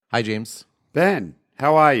Hi, James. Ben,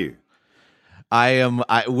 how are you?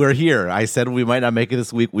 We're here. I said we might not make it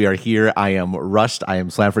this week. We are here. I am rushed. I am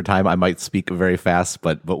slammed for time. I might speak very fast,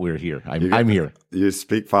 but we're here. I'm here. You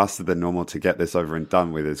speak faster than normal to get this over and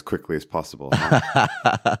done with as quickly as possible.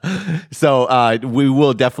 Huh? So we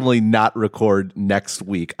will definitely not record next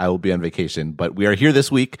week. I will be on vacation, but we are here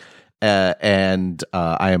this week, and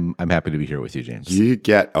I'm happy to be here with you, James. You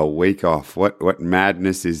get a week off. What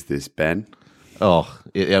madness is this, Ben? I'm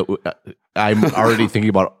already thinking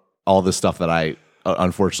about all the stuff that I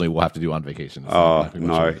unfortunately will have to do on vacation. So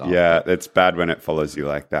no, yeah, it's bad when it follows you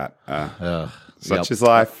like that. Such is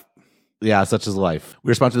life. Yeah, such is life.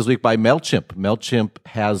 We're sponsored this week by MailChimp. MailChimp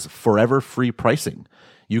has forever free pricing.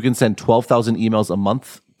 You can send 12,000 emails a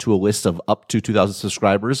month to a list of up to 2,000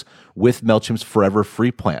 subscribers with MailChimp's forever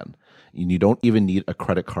free plan. And you don't even need a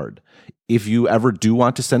credit card. If you ever do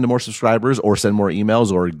want to send to more subscribers or send more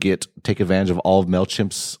emails or take advantage of all of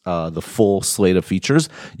MailChimp's the full slate of features,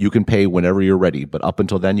 you can pay whenever you're ready. But up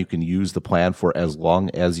until then, you can use the plan for as long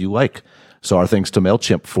as you like. So our thanks to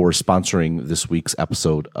MailChimp for sponsoring this week's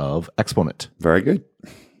episode of Exponent. Very good.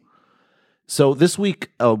 So this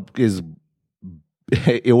week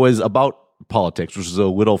it was about politics, which is a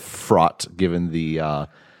little fraught given the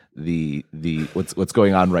what's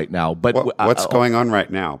going on right now. But what's going on right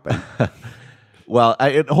now, Ben? Well,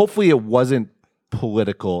 hopefully it wasn't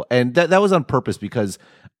political, and that was on purpose because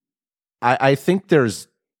I think there's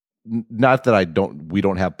not that we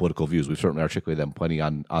don't have political views. We've certainly articulated them plenty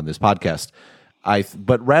on this podcast.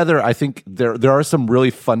 But rather I think there are some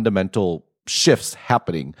really fundamental shifts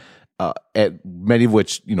happening, at many of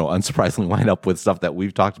which unsurprisingly line up with stuff that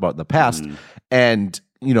we've talked about in the past, and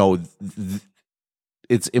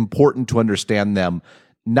it's important to understand them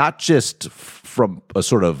not just from a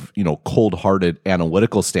sort of cold-hearted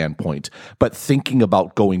analytical standpoint, but thinking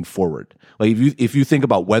about going forward. Like if you think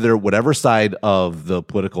about whatever side of the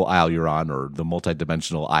political aisle you're on, or the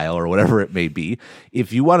multidimensional aisle, or whatever it may be,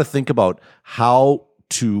 if you want to think about how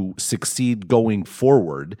to succeed going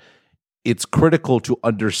forward, it's critical to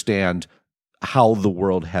understand how the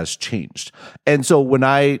world has changed. And so when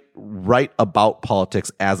I write about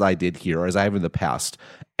politics, as I did here, as I have in the past,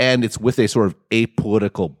 and it's with a sort of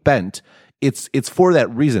apolitical bent, it's for that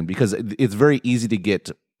reason, because it's very easy to get,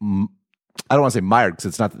 I don't want to say mired, because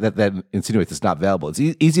it's not that insinuates it's not valuable. It's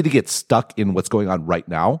easy to get stuck in what's going on right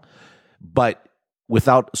now, but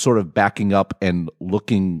without sort of backing up and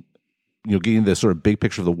looking, getting the sort of big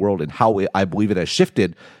picture of the world and how I believe it has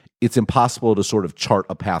shifted, it's impossible to sort of chart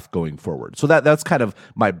a path going forward. So that's kind of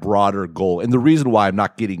my broader goal, and the reason why I'm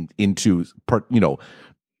not getting into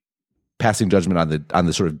passing judgment on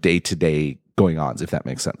the sort of day-to-day going-ons, if that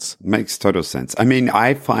makes sense. Makes total sense. I mean,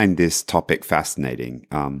 I find this topic fascinating.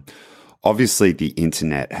 Obviously, the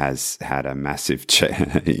internet has had a massive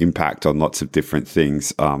impact on lots of different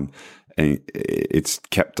things. And it's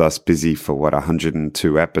kept us busy for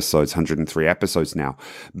 102 episodes, 103 episodes now.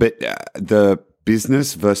 But the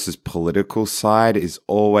business versus political side is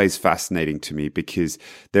always fascinating to me, because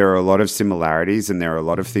there are a lot of similarities and there are a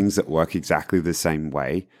lot of things that work exactly the same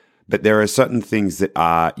way. But there are certain things that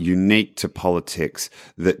are unique to politics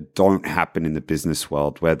that don't happen in the business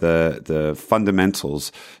world, where the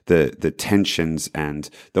fundamentals, the tensions, and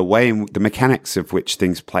the mechanics of which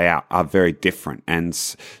things play out are very different. And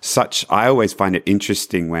such, I always find it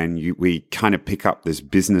interesting when we kind of pick up this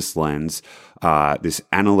business lens, this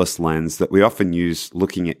analyst lens that we often use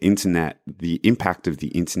looking at the impact of the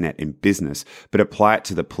internet in business, but apply it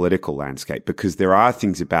to the political landscape, because there are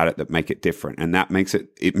things about it that make it different. And that makes it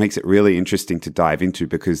really interesting to dive into,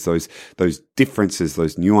 because those differences,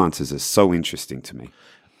 those nuances are so interesting to me.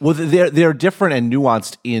 Well, they're different and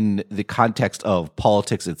nuanced in the context of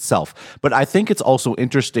politics itself. But I think it's also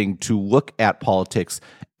interesting to look at politics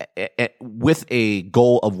with a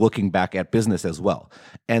goal of looking back at business as well.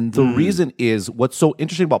 And the reason is, what's so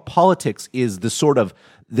interesting about politics is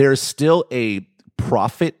there's still a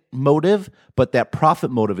profit motive, but that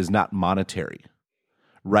profit motive is not monetary.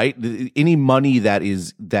 Right? Any money that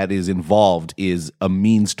is involved is a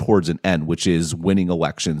means towards an end, which is winning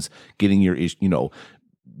elections, getting your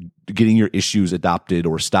issues adopted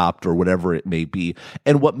or stopped or whatever it may be.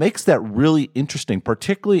 And what makes that really interesting,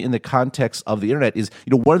 particularly in the context of the internet, is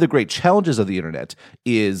one of the great challenges of the internet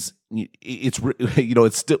is it's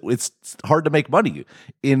hard to make money,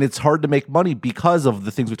 and it's hard to make money because of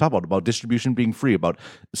the things we talk about distribution being free, about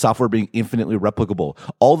software being infinitely replicable,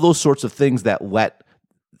 all those sorts of things that let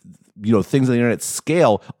things on the internet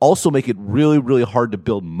scale also make it really, really hard to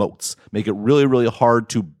build moats, make it really, really hard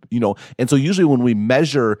to, and so usually when we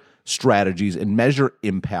measure strategies and measure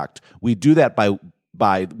impact, we do that by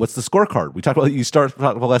by what's the scorecard? We talked about you started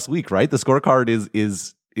talking about last week, right? The scorecard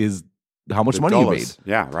is how much money dollars. you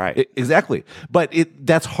made. Yeah, right. Exactly. But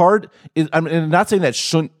that's hard. I'm not saying that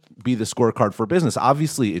shouldn't be the scorecard for business.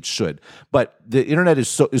 Obviously, it should. But the internet is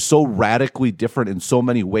so radically different in so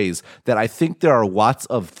many ways that I think there are lots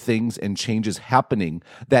of things and changes happening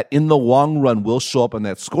that in the long run will show up on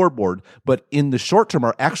that scoreboard, but in the short term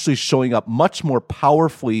are actually showing up much more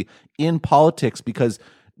powerfully in politics because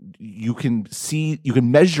you can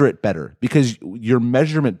measure it better because your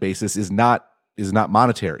measurement basis is not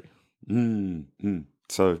monetary.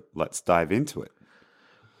 So let's dive into it.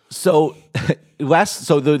 So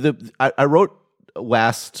I wrote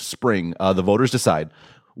last spring, The Voters Decide,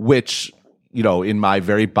 which, in my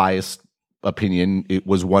very biased opinion, it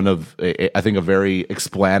was one of, I think, a very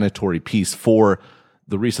explanatory piece for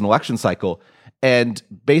the recent election cycle. And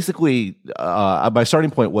basically, my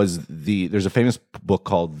starting point was there's a famous book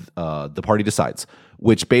called The Party Decides,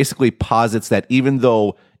 which basically posits that even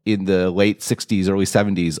though in the late 60s, early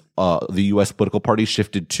 70s, the U.S. political party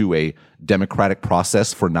shifted to a democratic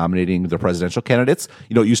process for nominating the presidential candidates.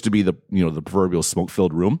 It used to be the proverbial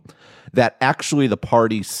smoke-filled room. That actually the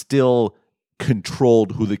party still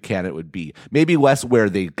controlled who the candidate would be. Maybe less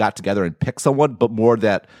where they got together and picked someone, but more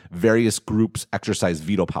that various groups exercise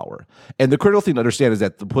veto power. And the critical thing to understand is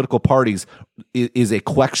that the political parties is a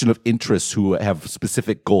collection of interests who have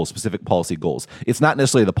specific goals, specific policy goals. It's not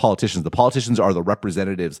necessarily the politicians. The politicians are the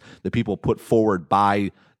representatives, the people put forward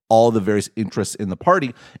by all the various interests in the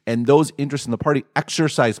party. And those interests in the party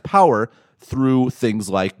exercise power through things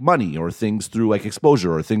like money, or things through like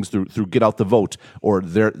exposure, or things through get out the vote, or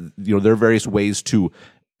their various ways to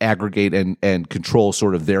aggregate and control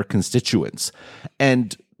sort of their constituents.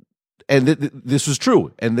 And this was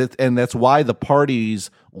true, and that's why the parties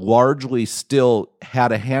largely still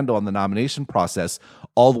had a handle on the nomination process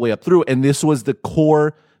all the way up through. And this was the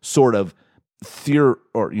core sort of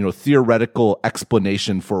theoretical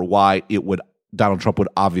explanation for why Donald Trump would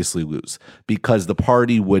obviously lose, because the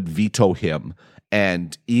party would veto him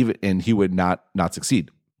and he would not succeed.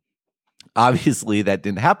 Obviously, that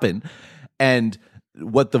didn't happen. And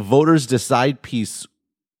what the Voters Decide piece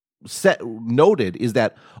noted is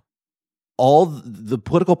that all the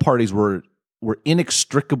political parties were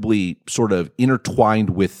inextricably sort of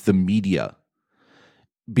intertwined with the media.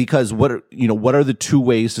 Because what are the two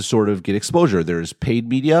ways to sort of get exposure? There's paid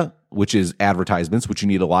media, which is advertisements, which you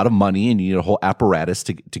need a lot of money and you need a whole apparatus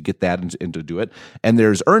to get that and to do it. And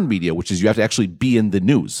there's earned media, which is you have to actually be in the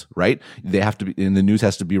news, right? They have to be, and the news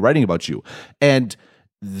has to be writing about you. And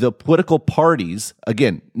the political parties,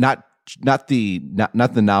 again, not the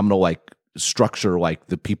nominal like structure like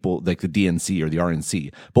the people like the DNC or the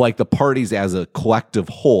RNC, but like the parties as a collective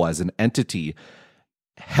whole, as an entity,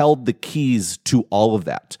 held the keys to all of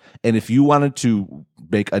that. And if you wanted to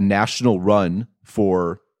make a national run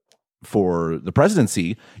for the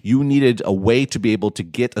presidency, you needed a way to be able to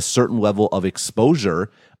get a certain level of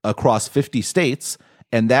exposure across 50 states,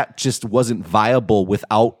 and that just wasn't viable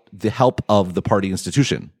without the help of the party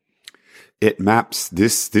institution. It maps,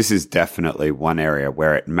 this is definitely one area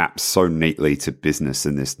where it maps so neatly to business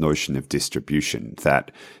and this notion of distribution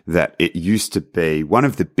that it used to be one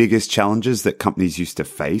of the biggest challenges that companies used to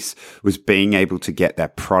face was being able to get their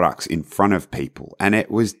products in front of people. And it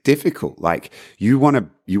was difficult. Like you want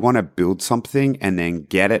to build something and then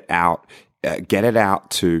get it out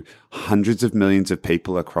to hundreds of millions of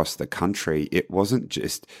people across the country. It wasn't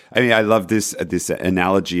just, I love this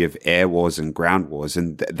analogy of air wars and ground wars,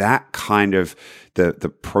 and that kind of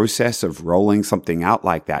the process of rolling something out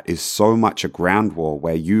like that is so much a ground war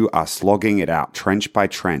where you are slogging it out trench by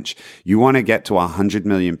trench. You want to get to 100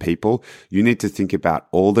 million people, you need to think about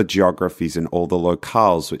all the geographies and all the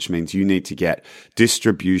locales, which means you need to get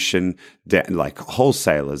distribution like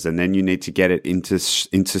wholesalers, and then you need to get it into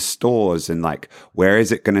stores, and like where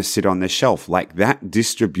is it going to sit on the shelf? Like that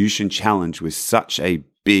distribution challenge was such a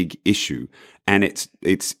big issue, and it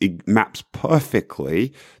maps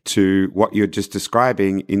perfectly to what you're just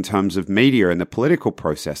describing in terms of media and the political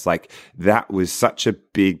process. Like that was such a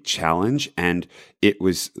big challenge, and it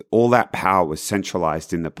was all that power was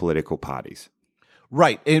centralized in the political parties.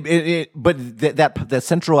 Right, but that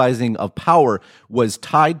centralizing of power was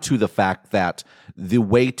tied to the fact that the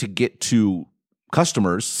way to get to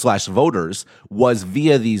customers / voters was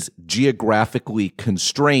via these geographically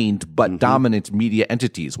constrained but dominant media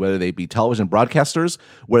entities, whether they be television broadcasters,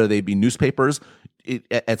 whether they be newspapers.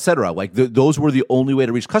 et cetera. Like those were the only way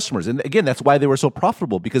to reach customers. And again, that's why they were so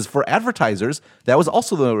profitable, because for advertisers, that was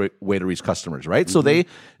also the way to reach customers, right? So they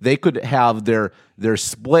could have their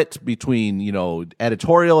split between,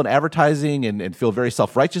 editorial and advertising and feel very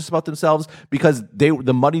self-righteous about themselves because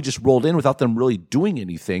the money just rolled in without them really doing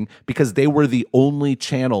anything because they were the only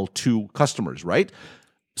channel to customers, right?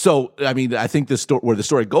 So, I mean, I think where the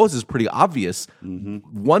story goes is pretty obvious.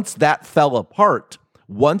 Once that fell apart,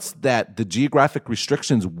 once that the geographic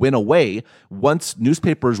restrictions went away, once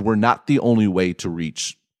newspapers were not the only way to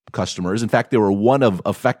reach customers, in fact, they were one of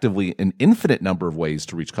effectively an infinite number of ways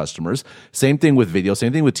to reach customers. Same thing with video,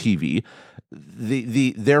 same thing with TV.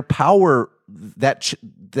 Their power, that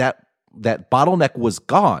bottleneck was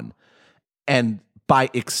gone, and by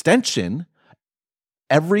extension,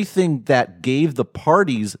 everything that gave the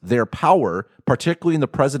parties their power, particularly in the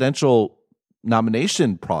presidential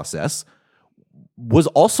nomination process, was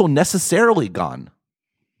also necessarily gone.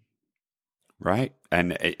 Right.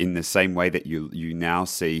 And in the same way that you now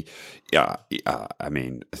see, I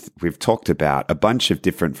mean, we've talked about a bunch of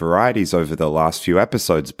different varieties over the last few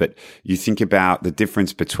episodes, but you think about the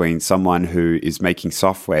difference between someone who is making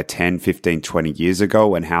software 10, 15, 20 years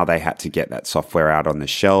ago and how they had to get that software out on the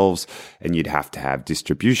shelves and you'd have to have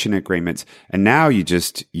distribution agreements. And now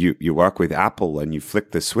you work with Apple and you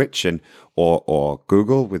flick the switch or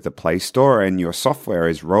Google with the Play Store and your software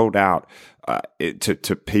is rolled out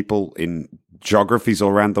to people in geographies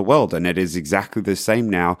all around the world. And it is exactly the same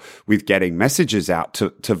now with getting messages out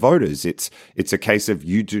to voters. It's a case of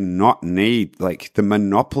you do not need, like, the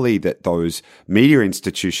monopoly that those media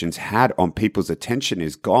institutions had on people's attention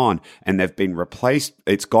is gone, and they've been replaced.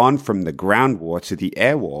 It's gone from the ground war to the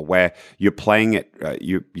air war, where you're playing it,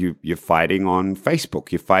 you're fighting on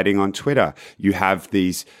Facebook, you're fighting on Twitter. You have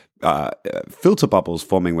these filter bubbles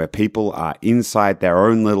forming where people are inside their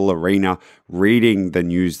own little arena reading the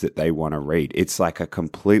news that they want to read. It's like a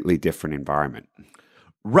completely different environment.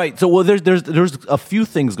 Right. So, well, there's a few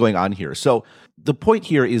things going on here. So the point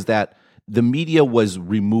here is that the media was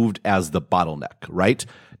removed as the bottleneck, right?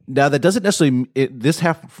 Now that doesn't necessarily this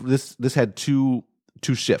had two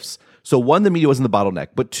shifts. So one, the media wasn't the bottleneck,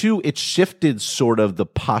 but two, it shifted sort of the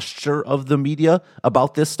posture of the media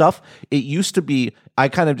about this stuff. It used to be, I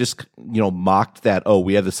kind of just, mocked that,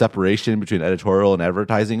 we have the separation between editorial and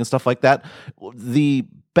advertising and stuff like that. The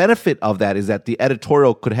benefit of that is that the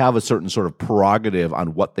editorial could have a certain sort of prerogative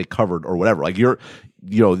on what they covered or whatever. Like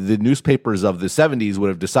the newspapers of the 70s would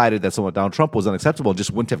have decided that someone like Donald Trump was unacceptable and just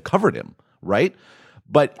wouldn't have covered him, right?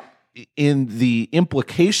 But in the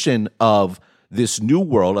implication of this new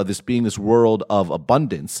world, of this being this world of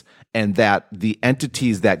abundance, and that the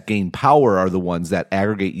entities that gain power are the ones that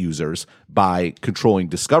aggregate users by controlling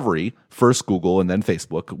discovery, first Google and then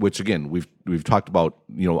Facebook, which again we've talked about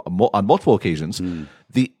on multiple occasions.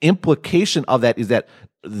 The implication of that is that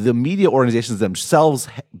the media organizations themselves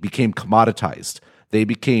became commoditized. They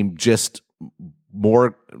became just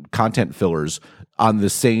more content fillers on the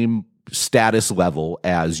same status level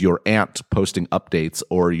as your aunt posting updates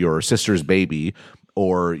or your sister's baby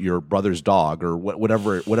or your brother's dog or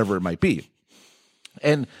whatever it might be.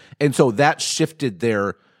 And so that shifted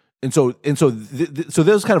their so that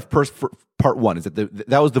was kind of part one, is that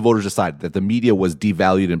that was the voters decided that the media was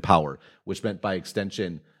devalued in power, which meant by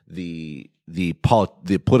extension the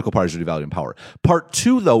political parties are devalued in power. Part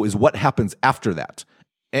two, though, is what happens after that.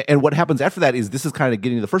 And what happens after that is, this is kind of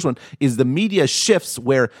getting to the first one, is the media shifts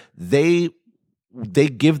where they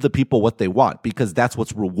give the people what they want, because that's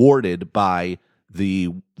what's rewarded by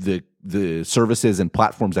the services and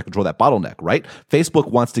platforms that control that bottleneck, right? Facebook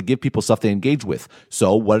wants to give people stuff they engage with.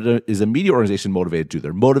 So what is a media organization motivated to do?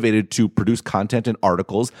 They're motivated to produce content and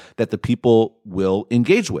articles that the people will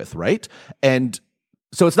engage with, right? And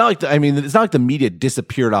so it's not like the media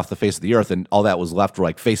disappeared off the face of the earth and all that was left were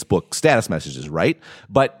like Facebook status messages, right?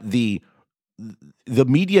 But the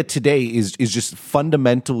media today is just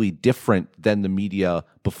fundamentally different than the media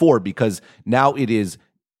before, because now it is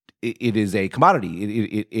a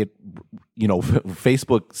commodity.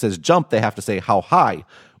 Facebook says jump, they have to say how high,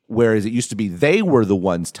 whereas it used to be they were the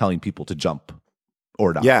ones telling people to jump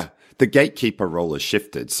or not. Yeah. The gatekeeper role has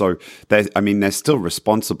shifted. So they're still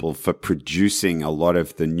responsible for producing a lot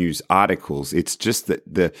of the news articles. It's just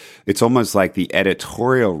that it's almost like the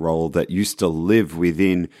editorial role that used to live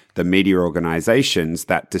within the media organizations,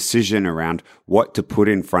 that decision around what to put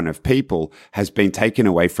in front of people has been taken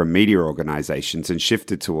away from media organizations and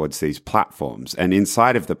shifted towards these platforms. And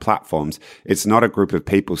inside of the platforms, it's not a group of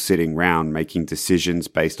people sitting around making decisions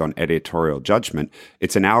based on editorial judgment.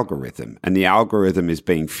 It's an algorithm. And the algorithm is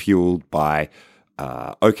being fueled by,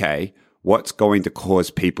 what's going to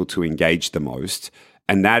cause people to engage the most.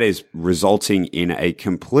 And that is resulting in a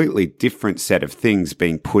completely different set of things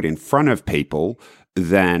being put in front of people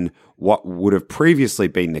than what would have previously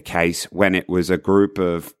been the case when it was a group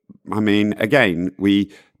of, I mean, again,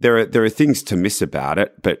 there are things to miss about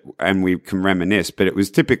it, and we can reminisce, but it was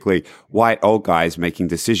typically white old guys making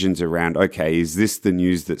decisions around, okay, is this the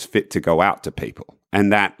news that's fit to go out to people?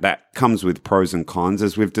 And that comes with pros and cons,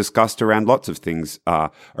 as we've discussed around lots of things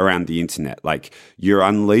around the internet. Like you're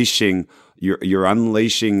unleashing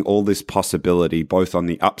all this possibility, both on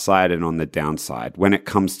the upside and on the downside. When it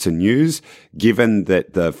comes to news, given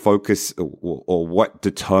that the focus or what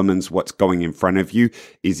determines what's going in front of you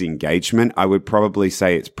is engagement, I would probably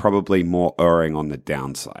say it's probably more erring on the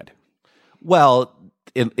downside. Well,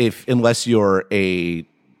 unless you're a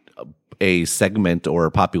segment or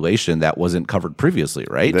a population that wasn't covered previously,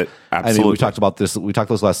 right? Absolutely. I mean, we talked about this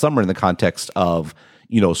last summer in the context of,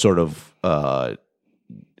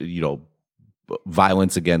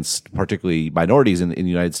 violence against particularly minorities in the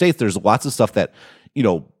United States. There's lots of stuff that,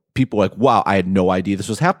 people are like, wow, I had no idea this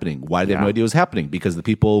was happening. Why did they have no idea it was happening? Because the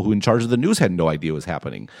people who in charge of the news had no idea it was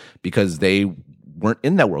happening because they weren't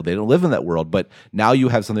in that world. They didn't live in that world. But now you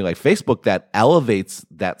have something like Facebook that elevates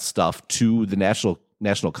that stuff to the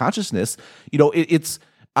national consciousness.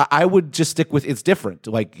 I would just stick with it's different.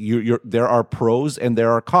 Like there are pros and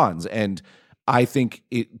there are cons. And I think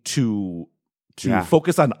to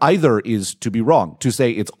focus on either is to be wrong. To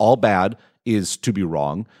say it's all bad is to be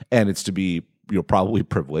wrong, and it's to be probably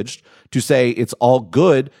privileged. To say it's all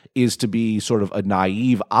good is to be sort of a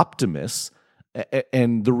naive optimist.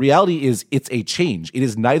 And the reality is it's a change. It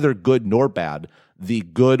is neither good nor bad. The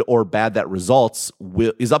good or bad that results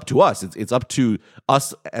is up to us. It's up to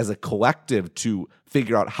us as a collective to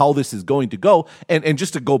figure out how this is going to go. And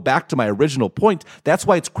just to go back to my original point, that's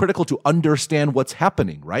why it's critical to understand what's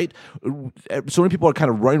happening, right? So many people are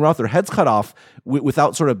kind of running around with their heads cut off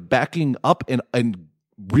without sort of backing up and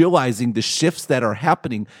realizing the shifts that are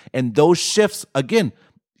happening. And those shifts, again,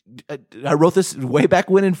 I wrote this way back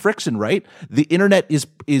when in Friction, right? The internet is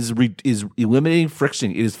eliminating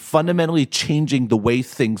friction. It is fundamentally changing the way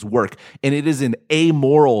things work, and it is an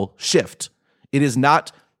amoral shift. It is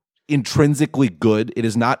not intrinsically good. It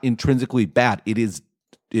is not intrinsically bad. It is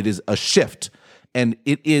a shift, and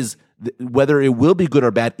it is whether it will be good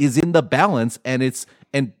or bad is in the balance, and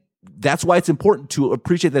that's why it's important to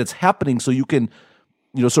appreciate that it's happening, so you can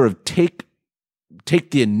sort of take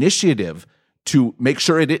the initiative to make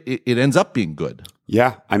sure it ends up being good.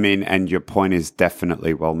 Yeah, I mean, and your point is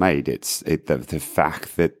definitely well made. The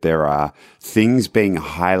fact that there are things being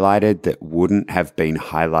highlighted that wouldn't have been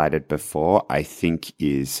highlighted before, I think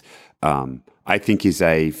is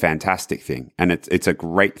a fantastic thing, and it's a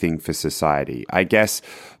great thing for society. I guess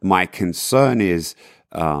my concern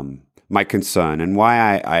and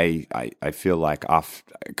why I feel like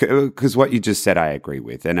because what you just said I agree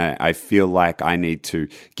with, and I feel like I need to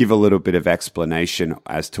give a little bit of explanation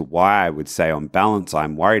as to why I would say on balance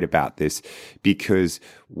I'm worried about this, because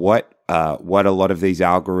what a lot of these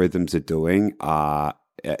algorithms are doing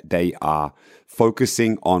they are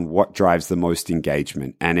focusing on what drives the most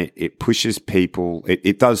engagement, and it pushes people.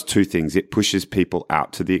 It does two things. It pushes people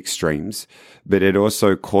out to the extremes, but it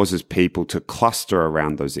also causes people to cluster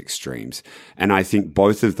around those extremes. And I think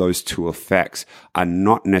both of those two effects are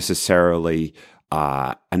not necessarily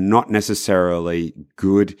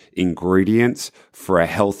good ingredients for a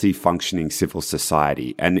healthy, functioning civil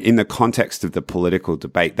society. And in the context of the political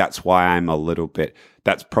debate, that's probably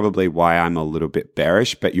why I'm a little bit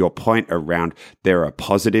bearish. But your point around there are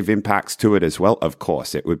positive impacts to it as well, of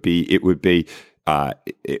course, it would be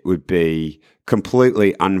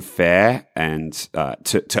completely unfair and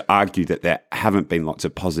to argue that there haven't been lots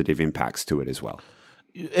of positive impacts to it as well.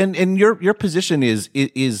 And your position is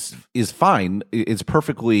fine. It's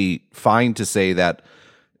perfectly fine to say that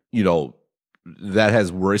that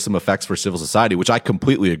has worrisome effects for civil society, which I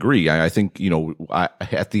completely agree. I think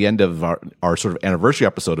at the end of our sort of anniversary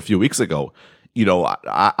episode a few weeks ago,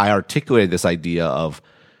 I articulated this idea of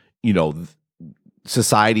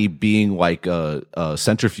society being like a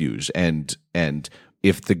centrifuge, and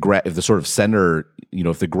if the sort of center,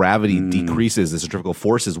 if the gravity decreases, the centrifugal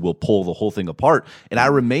forces will pull the whole thing apart. And I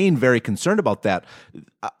remain very concerned about that.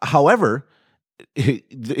 However,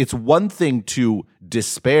 it's one thing to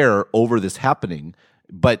despair over this happening,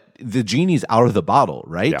 but the genie's out of the bottle,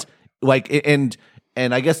 right? Yeah. Like, and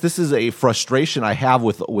I guess this is a frustration I have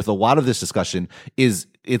with a lot of this discussion is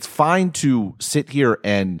it's fine to sit here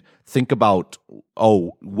and think about,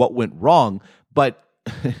 what went wrong, but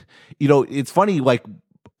it's funny, like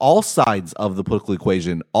all sides of the political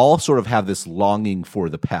equation all sort of have this longing for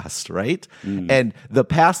the past, right? And the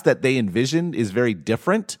past that they envision is very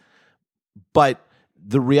different, but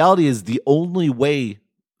the reality is the only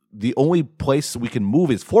place we can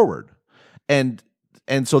move is forward. And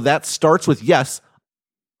so that starts with, yes,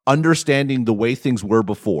 understanding the way things were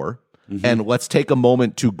before. And let's take a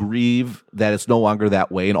moment to grieve that it's no longer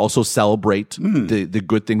that way, and also celebrate the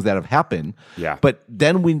good things that have happened. Yeah. But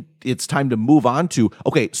then it's time to move on to,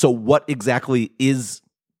 okay, so what exactly is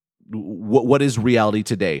what is reality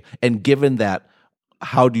today? And given that,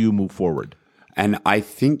 how do you move forward? And I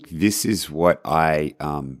think this is what I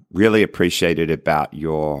really appreciated about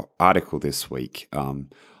your article this week.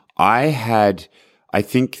 I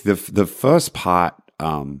think the first part,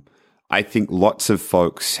 I think lots of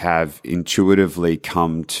folks have intuitively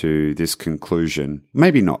come to this conclusion.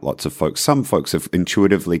 Maybe not lots of folks. Some folks have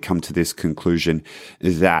intuitively come to this conclusion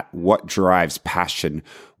that what drives passion,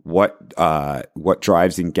 what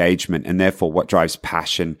drives engagement, and therefore what drives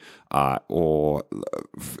passion, or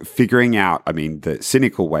figuring out, I mean, the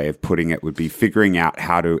cynical way of putting it would be figuring out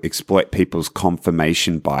how to exploit people's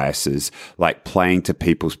confirmation biases, like playing to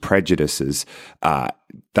people's prejudices.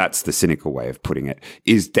 That's the cynical way of putting it,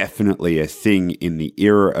 is definitely a thing in the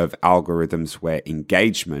era of algorithms where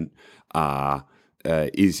engagement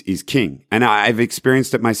is king. And I've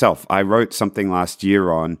experienced it myself. I wrote something last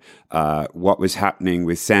year on what was happening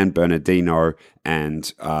with San Bernardino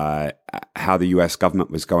and how the US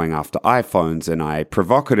government was going after iPhones, and I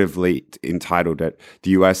provocatively entitled it,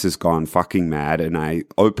 "The US has gone fucking mad," and I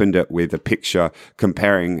opened it with a picture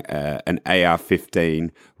comparing an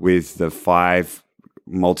AR-15 with the 5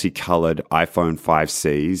 multicolored iPhone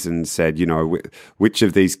 5Cs and said, which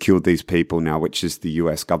of these killed these people now, which is the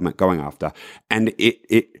US government going after? And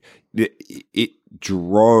it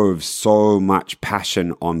drove so much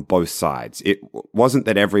passion on both sides. It wasn't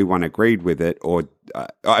that everyone agreed with it, or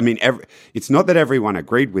it's not that everyone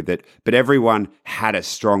agreed with it, but everyone had a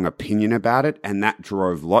strong opinion about it, and that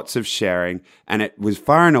drove lots of sharing, and it was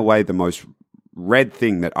far and away the most read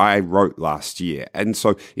thing that I wrote last year. And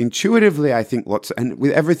so intuitively, I think and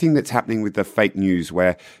with everything that's happening with the fake news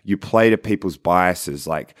where you play to people's biases,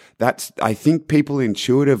 I think people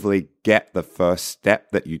intuitively get the first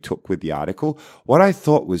step that you took with the article. What I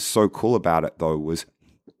thought was so cool about it, though, was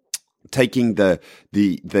taking the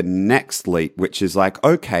next leap, which is like,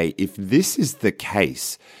 okay, if this is the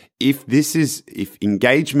case, if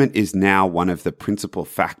engagement is now one of the principal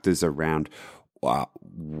factors around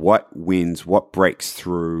what wins, what breaks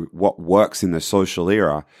through, what works in the social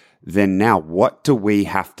era, then now what do we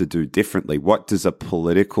have to do differently? What does a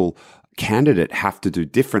political candidate have to do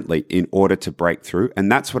differently in order to break through?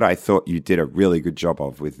 And that's what I thought you did a really good job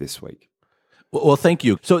of with this week. Well, thank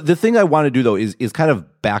you. So the thing I want to do, though, is kind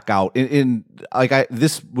of back out.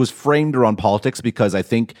 This was framed around politics because I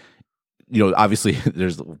think, obviously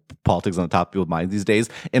there's politics on the top of people's minds these days.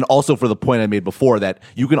 And also for the point I made before that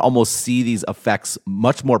you can almost see these effects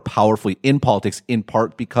much more powerfully in politics, in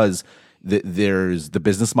part because there's the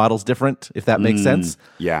business model's different, if that makes sense.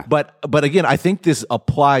 Yeah. But again, I think this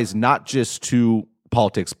applies not just to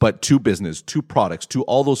politics, but to business, to products, to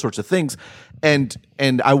all those sorts of things. And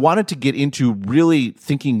I wanted to get into really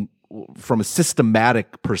thinking from a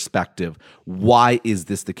systematic perspective, why is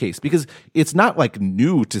this the case? Because it's not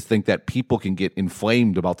new to think that people can get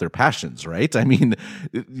inflamed about their passions, right? I mean,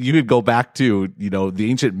 you could go back to, the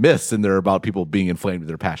ancient myths and they're about people being inflamed with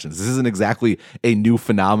their passions. This isn't exactly a new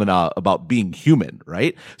phenomena about being human,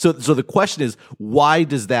 right? So the question is, why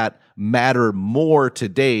does that matter more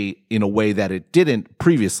today in a way that it didn't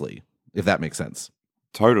previously, if that makes sense?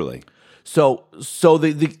 Totally. So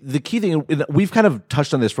the key thing, we've kind of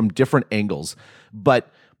touched on this from different angles,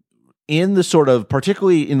 but in the sort of,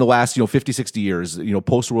 particularly in the last 50, 60 years,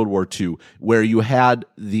 post World War II, where you had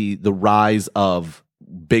the rise of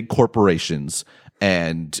big corporations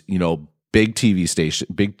and big TV station,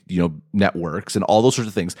 big networks, and all those sorts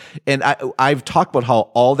of things. And I've talked about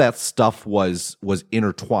how all that stuff was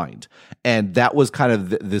intertwined, and that was kind of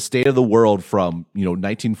the state of the world from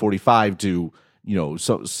 1945 to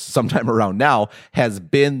so sometime around now, has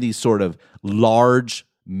been these sort of large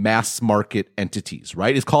mass market entities,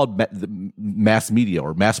 right? It's called mass media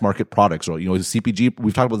or mass market products, or CPG.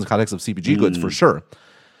 We've talked about the context of CPG goods for sure,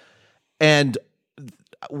 and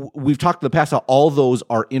we've talked in the past how all those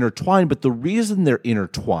are intertwined. But the reason they're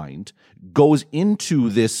intertwined goes into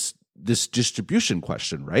this distribution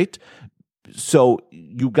question, right? So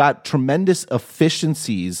you got tremendous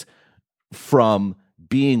efficiencies from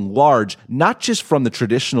being large, not just from the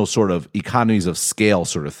traditional sort of economies of scale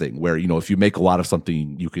sort of thing, where, if you make a lot of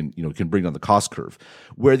something, you can bring down the cost curve.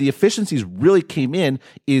 Where the efficiencies really came in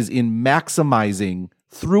is in maximizing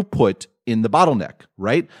throughput in the bottleneck,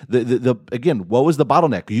 right? Again, what was the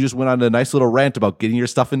bottleneck? You just went on a nice little rant about getting your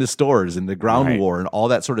stuff into stores and the ground war and all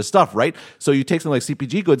that sort of stuff, right? So you take something like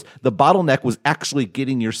CPG goods, the bottleneck was actually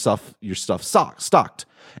getting your stuff stocked.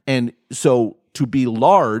 And so to be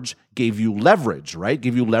large gave you leverage, right?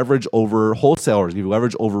 Gave you leverage over wholesalers, gave you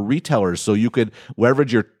leverage over retailers. So you could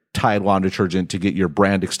leverage your Tide laundry detergent to get your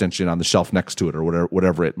brand extension on the shelf next to it or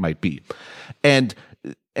whatever it might be. And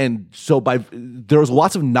so there was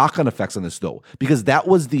lots of knock-on effects on this, though, because that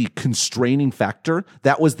was the constraining factor.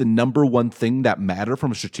 That was the number one thing that mattered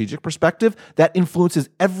from a strategic perspective that influences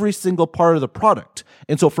every single part of the product.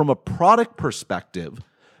 And so from a product perspective,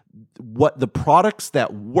 what the products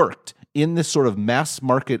that worked in this sort of mass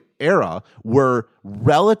market era were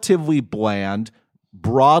relatively bland,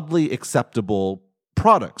 broadly acceptable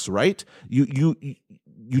products, right?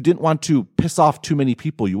 You didn't want to piss off too many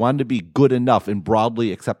people. You wanted to be good enough and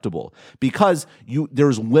broadly acceptable because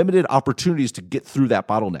there's limited opportunities to get through that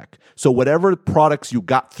bottleneck. So whatever products you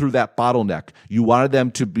got through that bottleneck, you wanted them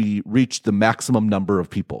to reach the maximum number of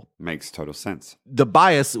people. Makes total sense. The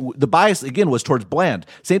bias again was towards bland.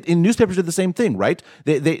 Same in newspapers did the same thing, right?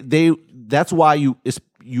 That's why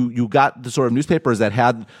you got the sort of newspapers that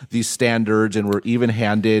had these standards and were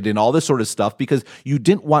even-handed and all this sort of stuff because you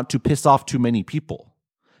didn't want to piss off too many people.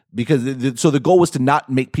 So the goal was to not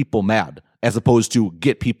make people mad as opposed to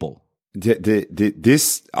get people.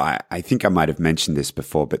 This, I think I might have mentioned this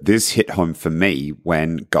before, but this hit home for me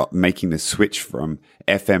when making the switch from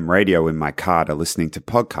FM radio in my car to listening to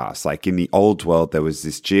podcasts. Like in the old world, there was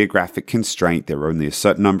this geographic constraint. There were only a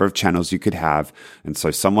certain number of channels you could have. And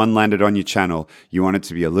so someone landed on your channel. You want it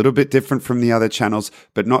to be a little bit different from the other channels,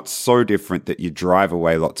 but not so different that you drive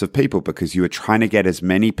away lots of people because you were trying to get as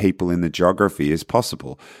many people in the geography as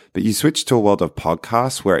possible. But you switch to a world of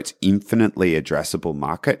podcasts where it's infinitely addressable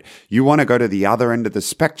market. You want to go to the other end of the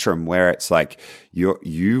spectrum where it's like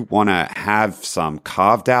you want to have some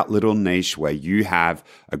carved out little niche where you have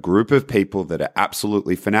a group of people that are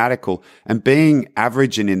absolutely fanatical, and being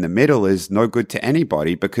average and in the middle is no good to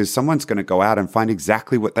anybody because someone's going to go out and find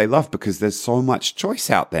exactly what they love because there's so much choice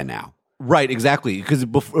out there now. Right, exactly. Because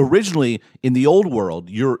originally in the old world,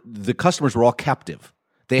 the customers were all captive.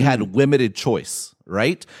 They had limited choice,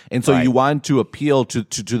 right? And so you wanted to appeal to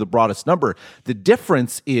the broadest number. The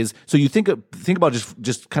difference is, so you think about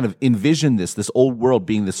just kind of envision this old world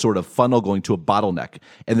being this sort of funnel going to a bottleneck,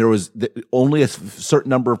 and there was only a certain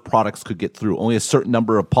number of products could get through, only a certain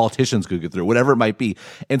number of politicians could get through, whatever it might be.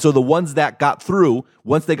 And so the ones that got through,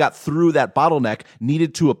 once they got through that bottleneck,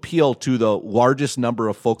 needed to appeal to the largest number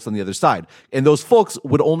of folks on the other side. And those folks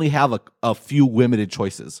would only have a few limited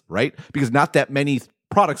choices, right? Because not that many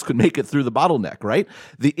products could make it through the bottleneck, right?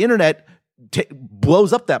 The internet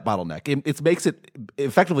blows up that bottleneck. It makes it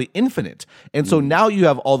effectively infinite. And so now you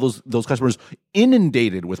have all those customers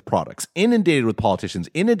inundated with products, inundated with politicians,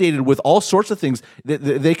 inundated with all sorts of things that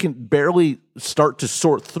they can barely start to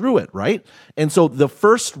sort through it, right? And so the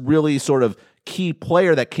first really sort of key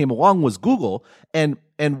player that came along was Google. And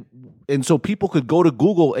so people could go to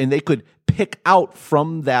Google and they could pick out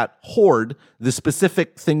from that horde the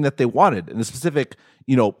specific thing that they wanted and the specific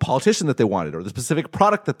politician that they wanted or the specific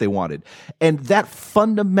product that they wanted. And that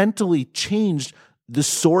fundamentally changed the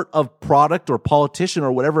sort of product or politician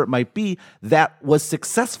or whatever it might be that was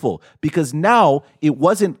successful, because now it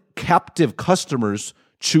wasn't captive customers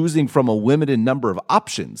choosing from a limited number of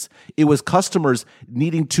options. It was customers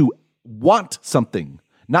needing to want something,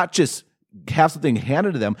 not just have something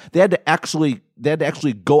handed to them. They had to actually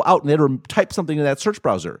go out and they had to type something in that search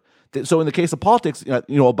browser. So in the case of politics,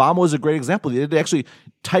 Obama was a great example. They had to actually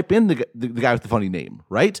type in the guy with the funny name,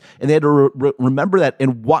 right? And they had to remember that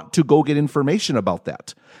and want to go get information about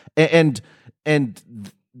that. And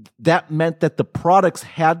that meant that the products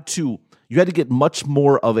you had to get much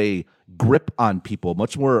more of a grip on people,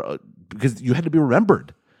 much more because you had to be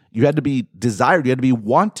remembered. You had to be desired. You had to be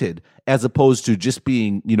wanted, as opposed to just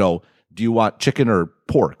being, do you want chicken or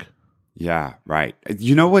pork? Yeah, right.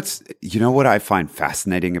 You know what I find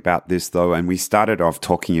fascinating about this, though, and we started off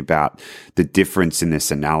talking about the difference in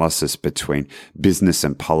this analysis between business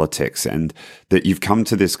and politics, and that you've come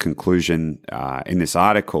to this conclusion in this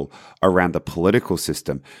article around the political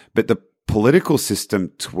system. But the political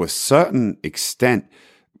system, to a certain extent,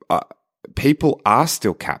 people are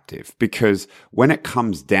still captive, because when it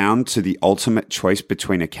comes down to the ultimate choice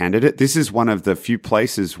between a candidate, this is one of the few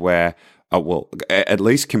places where well, at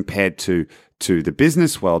least compared to the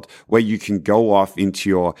business world, where you can go off into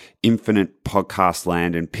your infinite podcast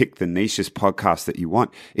land and pick the nichest podcast that you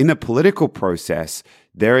want. In the political process,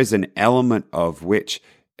 there is an element of which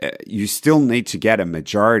you still need to get a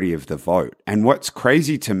majority of the vote. And what's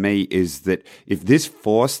crazy to me is that if this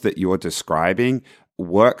force that you're describing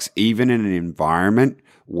works even in an environment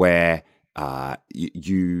where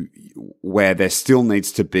where there still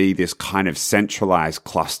needs to be this kind of centralized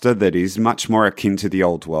cluster that is much more akin to the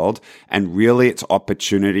old world, and really its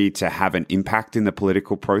opportunity to have an impact in the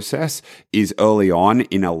political process is early on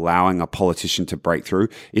in allowing a politician to break through.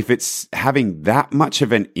 If it's having that much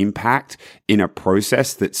of an impact in a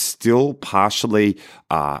process that's still partially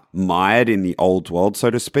mired in the old world, so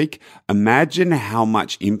to speak, imagine how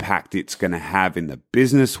much impact it's going to have in the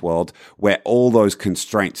business world where all those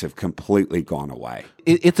constraints have completely gone away.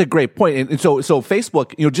 It's a great point. And so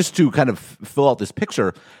Facebook, just to kind of fill out this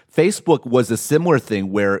picture, Facebook was a similar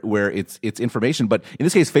thing where it's information, but in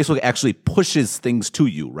this case, Facebook actually pushes things to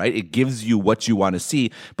you, right? It gives you what you want to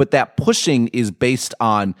see, but that pushing is based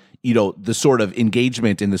on the sort of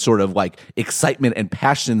engagement and the sort of like excitement and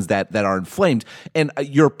passions that are inflamed. And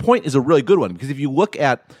your point is a really good one, because if you look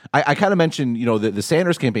at, I kind of mentioned, the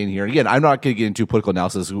Sanders campaign here. Again, I'm not going to get into political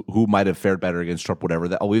analysis who might have fared better against Trump, whatever.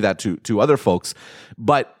 I'll leave that to other folks.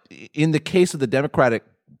 But in the case of the Democratic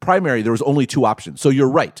primary, there was only two options. So you're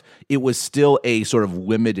right. It was still a sort of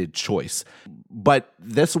limited choice. But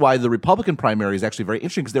that's why the Republican primary is actually very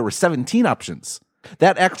interesting, because there were 17 options.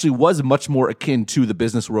 That actually was much more akin to the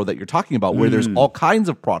business world that you're talking about, where there's all kinds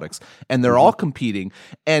of products and they're all competing.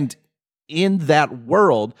 And in that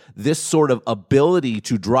world, this sort of ability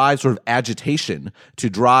to drive sort of agitation, to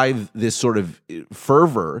drive this sort of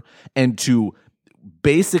fervor, and to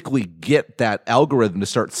basically get that algorithm to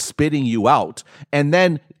start spitting you out. And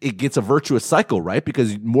then it gets a virtuous cycle, right?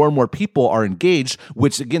 Because more and more people are engaged,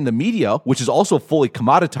 which again, the media, which is also fully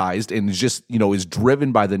commoditized and is just, is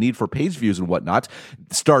driven by the need for page views and whatnot,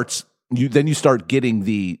 then you start getting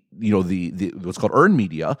the what's called earned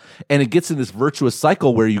media, and it gets in this virtuous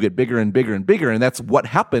cycle where you get bigger and bigger and bigger. And that's what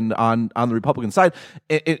happened on the Republican side.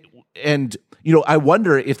 And I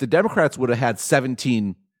wonder if the Democrats would have had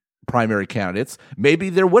 17 primary candidates, maybe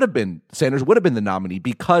Sanders would have been the nominee,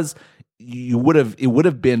 because it would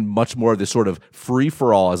have been much more of this sort of free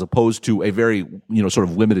for all as opposed to a very sort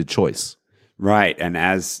of limited choice. Right. And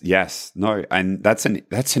and that's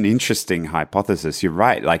an interesting hypothesis. You're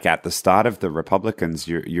right. Like at the start of the Republicans,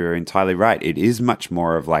 you're entirely right. It is much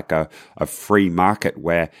more of like a free market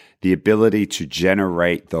where the ability to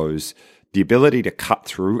generate the ability to cut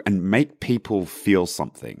through and make people feel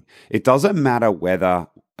something. It doesn't matter whether,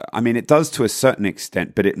 it does to a certain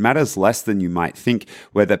extent, but it matters less than you might think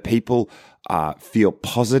whether people feel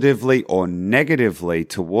positively or negatively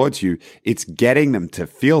towards you. It's getting them to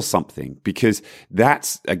feel something, because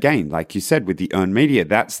that's, again, like you said, with the earned media,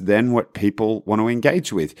 that's then what people want to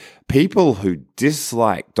engage with. People who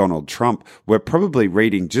dislike Donald Trump were probably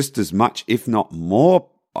reading just as much, if not more,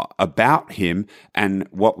 about him and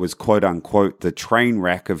what was quote unquote the train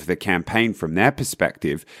wreck of the campaign from their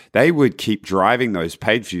perspective. They would keep driving those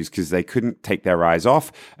page views because they couldn't take their eyes off.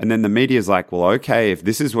 And then the media's like, well, okay, if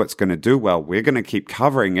this is what's going to do well, we're going to keep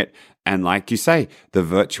covering it. And like you say, the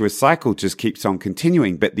virtuous cycle just keeps on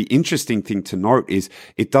continuing. But the interesting thing to note is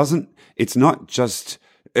it's not just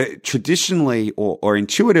traditionally or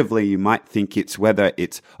intuitively, you might think it's whether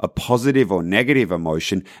it's a positive or negative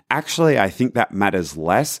emotion. Actually, I think that matters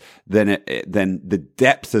less than the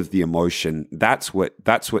depth of the emotion. That's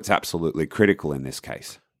what's absolutely critical in this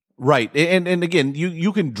case. Right. And again,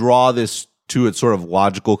 you can draw this to its sort of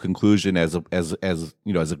logical conclusion as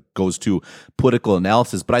it goes to political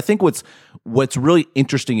analysis. But I think what's really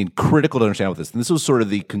interesting and critical to understand with this, and this was sort of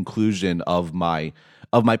the conclusion of my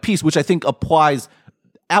piece, which I think applies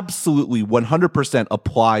absolutely 100%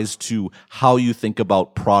 applies to how you think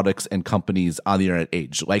about products and companies on the internet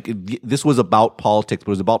age. Like this was about politics,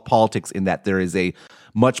 but it was about politics in that there is a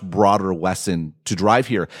much broader lesson to drive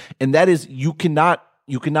here. And that is you cannot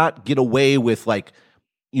get away with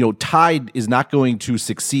Tide is not going to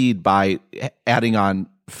succeed by adding on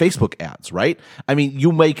Facebook ads, right?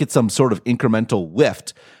 You may get some sort of incremental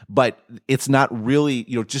lift, but it's not really,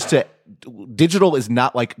 digital is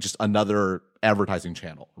not like just another advertising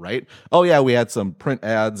channel, right? Oh yeah, we had some print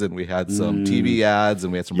ads and we had some TV ads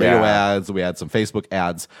and we had some radio ads and we had some Facebook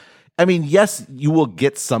ads. Yes, you will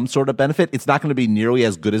get some sort of benefit. It's not going to be nearly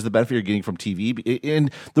as good as the benefit you're getting from TV.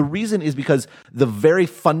 And the reason is because the very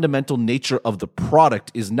fundamental nature of the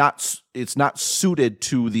product is it's not suited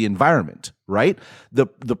to the environment, right? The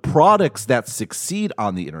products that succeed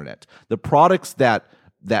on the internet, the products that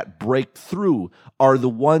that break through are the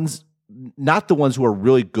ones, not the ones who are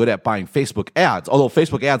really good at buying Facebook ads, although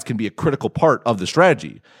Facebook ads can be a critical part of the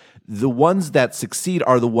strategy. The ones that succeed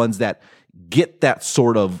are the ones that get that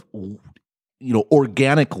sort of,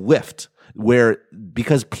 organic lift, where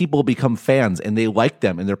because people become fans and they like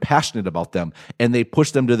them and they're passionate about them and they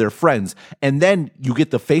push them to their friends. And then you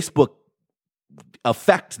get the Facebook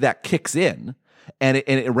effect that kicks in and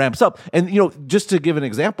it ramps up. And, just to give an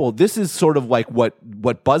example, this is sort of like what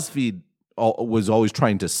BuzzFeed was always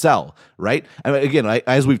trying to sell, right? I mean, again,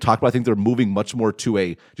 as we've talked about, I think they're moving much more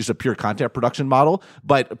to just a pure content production model.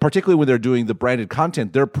 But particularly when they're doing the branded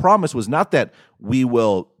content, their promise was not that we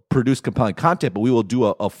will produce compelling content, but we will do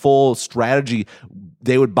a full strategy.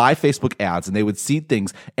 They would buy Facebook ads and they would seed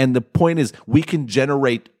things. And the point is we can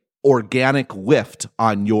generate organic lift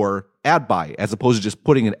on your ad buy as opposed to just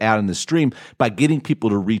putting an ad in the stream by getting people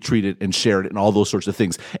to retweet it and share it and all those sorts of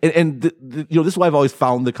things. And this is why I've always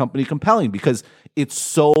found the company compelling, because it's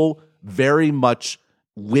so very much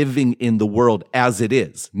living in the world as it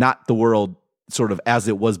is, not the world sort of as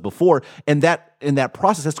it was before. And that in that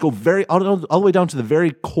process has to go all the way down to the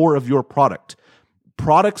very core of your product.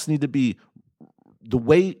 Products need to be the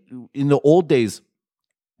way in the old days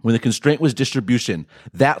when the constraint was distribution.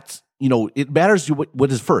 That's, it matters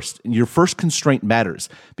what is first. And your first constraint matters,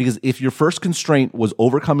 because if your first constraint was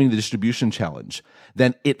overcoming the distribution challenge,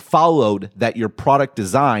 then it followed that your product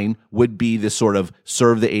design would be this sort of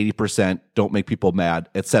serve the 80%, don't make people mad,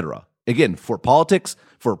 etc. Again, for politics,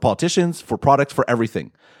 for politicians, for products, for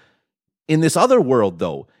everything. In this other world,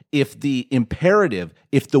 though, if the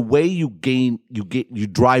way you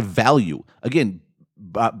drive value, again,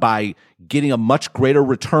 by getting a much greater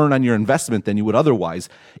return on your investment than you would otherwise,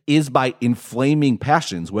 is by inflaming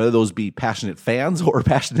passions, whether those be passionate fans or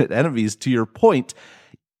passionate enemies, to your point,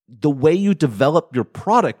 the way you develop your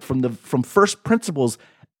product from first principles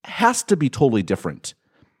has to be totally different.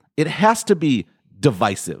 It has to be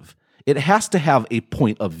divisive. It has to have a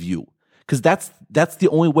point of view, because that's the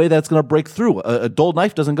only way that's going to break through. A dull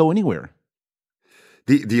knife doesn't go anywhere.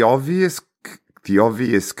 The obvious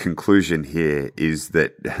conclusion here is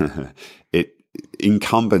that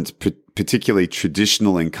incumbents, particularly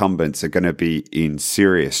traditional incumbents, are going to be in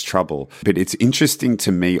serious trouble. But it's interesting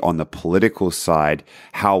to me on the political side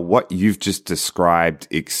how what you've just described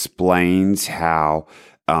explains how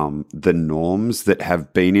the norms that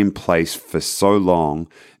have been in place for so long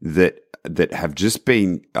that have just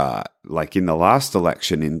been like in the last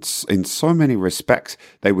election, in so many respects,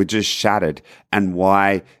 they were just shattered, and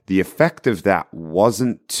why the effect of that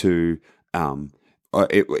wasn't to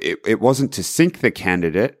it wasn't to sink the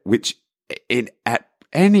candidate, which at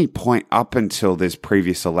any point up until this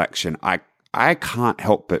previous election, I can't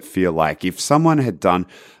help but feel like if someone had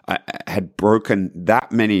broken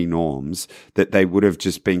that many norms, that they would have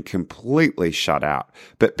just been completely shut out.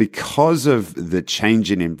 But because of the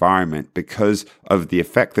change in environment, because of the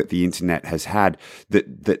effect that the internet has had,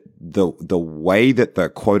 that the way that the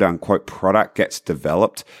quote unquote product gets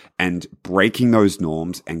developed and breaking those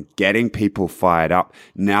norms and getting people fired up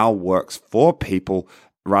now works for people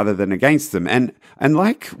rather than against them. And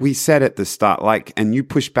like we said at the start, and you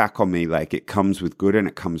push back on me, it comes with good and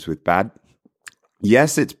it comes with bad.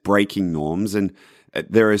 Yes, it's breaking norms, and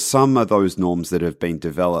there are some of those norms that have been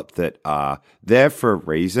developed that are there for a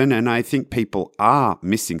reason, and I think people are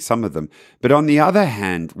missing some of them. But on the other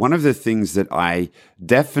hand, one of the things that I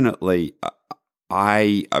definitely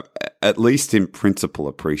at least in principle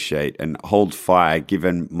appreciate and hold fire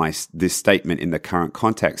given this statement in the current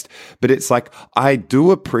context. But it's I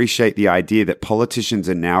do appreciate the idea that politicians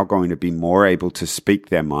are now going to be more able to speak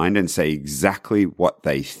their mind and say exactly what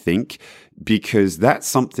they think, because that's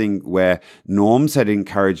something where norms had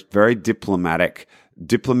encouraged very diplomatic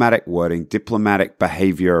wording, diplomatic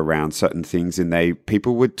behavior around certain things, and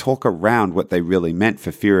people would talk around what they really meant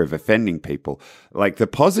for fear of offending people. The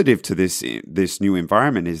positive to this new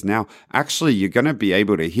environment is now actually you're going to be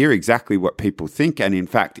able to hear exactly what people think, and in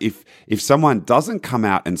fact, if someone doesn't come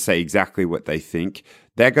out and say exactly what they think,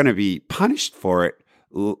 they're going to be punished for it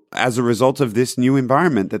as a result of this new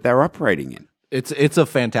environment that they're operating in. It's a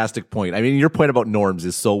fantastic point. I mean, your point about norms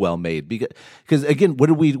is so well made, because again, what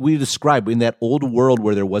did we describe in that old world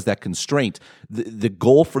where there was that constraint? The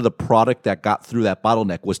goal for the product that got through that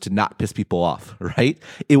bottleneck was to not piss people off, right?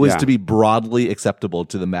 It was to be broadly acceptable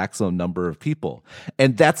to the maximum number of people,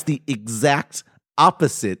 and that's the exact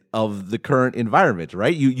opposite of the current environment,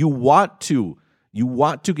 right? You want to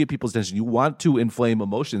get people's attention. You want to inflame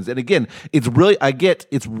emotions, and again, it's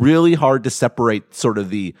really hard to separate sort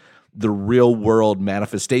of the real world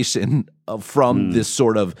manifestation from this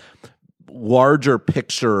sort of larger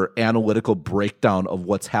picture analytical breakdown of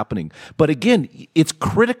what's happening. But again, it's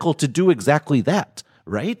critical to do exactly that,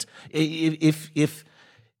 right? If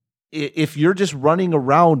you're just running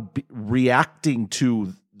around reacting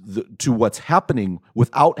to what's happening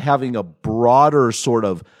without having a broader sort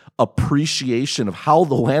of appreciation of how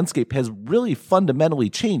the landscape has really fundamentally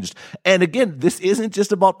changed. And again, this isn't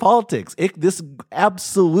just about politics. This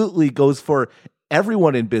absolutely goes for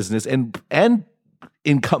everyone in business and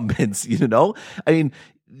incumbents, I mean,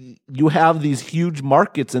 you have these huge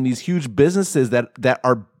markets and these huge businesses that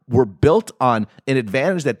were built on an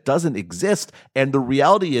advantage that doesn't exist. And the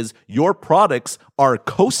reality is your products are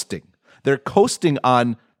coasting. They're coasting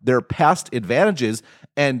on their past advantages,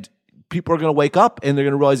 and people are going to wake up and they're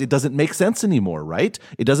going to realize it doesn't make sense anymore, right?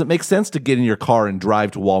 It doesn't make sense to get in your car and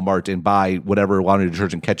drive to Walmart and buy whatever laundry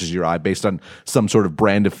detergent catches your eye based on some sort of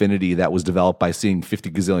brand affinity that was developed by seeing 50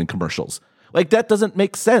 gazillion commercials. Like, that doesn't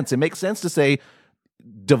make sense. It makes sense to say,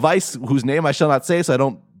 device whose name I shall not say so I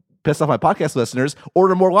don't piss off my podcast listeners,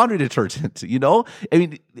 order more laundry detergent, I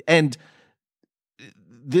mean, and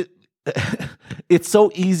it's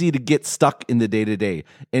so easy to get stuck in the day-to-day,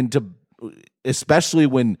 and to especially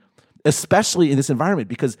in this environment,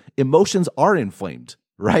 because emotions are inflamed,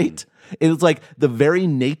 right? It's like the very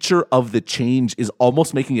nature of the change is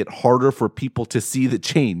almost making it harder for people to see the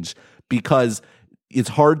change, because it's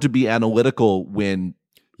hard to be analytical when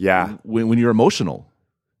you're emotional.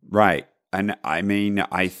 Right. And I mean,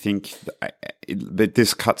 I think that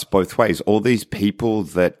this cuts both ways. All these people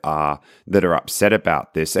that are upset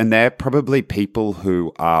about this, and they're probably people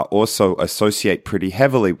who also associate pretty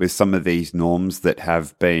heavily with some of these norms that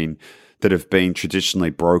have been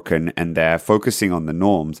traditionally broken, and they're focusing on the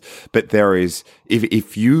norms. But there is,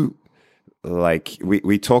 if you, like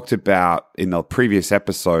we talked about in the previous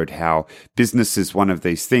episode, how business is one of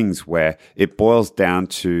these things where it boils down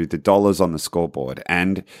to the dollars on the scoreboard.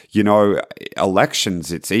 And,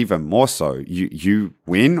 elections, it's even more so. You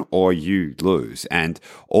win or you lose. And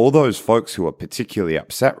all those folks who are particularly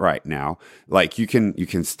upset right now, like you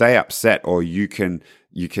can stay upset, or you can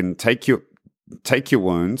take your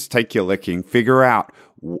wounds, take your licking, figure out,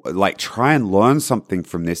 like, try and learn something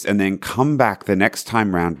from this, and then come back the next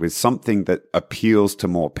time round with something that appeals to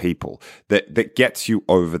more people, that gets you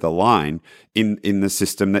over the line in the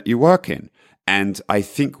system that you work in. And I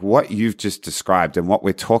think what you've just described and what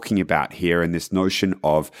we're talking about here, in this notion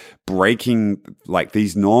of breaking, like,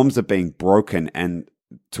 these norms are being broken, and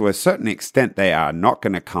to a certain extent, they are not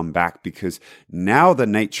going to come back, because now the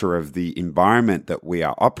nature of the environment that we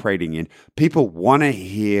are operating in, people want to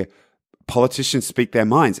hear politicians speak their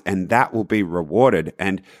minds, and that will be rewarded.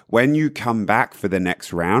 And when you come back for the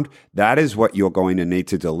next round, that is what you're going to need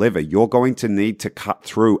to deliver. You're going to need to cut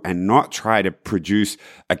through and not try to produce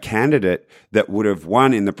a candidate that would have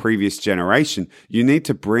won in the previous generation. You need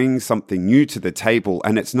to bring something new to the table.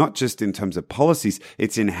 And it's not just in terms of policies,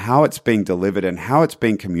 it's in how it's being delivered and how it's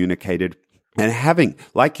being communicated. And having,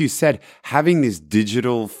 like you said, having this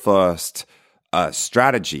digital first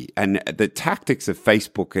strategy and the tactics of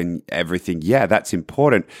Facebook and everything, that's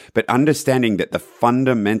important. But understanding that the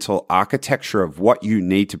fundamental architecture of what you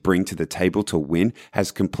need to bring to the table to win has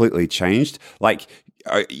completely changed. Like,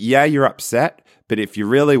 you're upset, but if you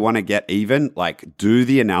really want to get even, like, do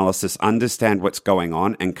the analysis, understand what's going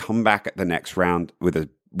on, and come back at the next round with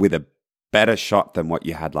a better shot than what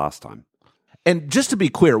you had last time. And just to be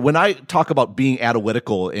clear, when I talk about being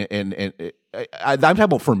analytical and I'm talking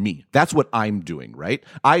about for me, that's what I'm doing, right?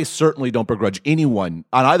 I certainly don't begrudge anyone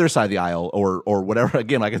on either side of the aisle or whatever.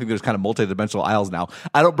 Again, like, I think there's kind of multidimensional aisles now.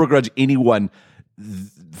 I don't begrudge anyone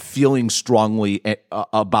feeling strongly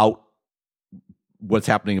about what's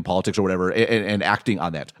happening in politics or whatever and acting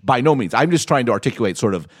on that. By no means. I'm just trying to articulate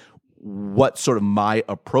sort of what sort of my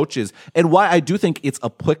approach is and why I do think it's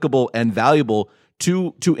applicable and valuable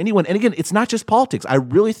to anyone. And again, it's not just politics. I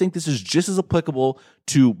really think this is just as applicable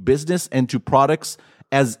to business and to products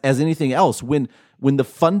as anything else. When the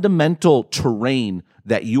fundamental terrain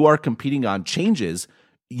that you are competing on changes,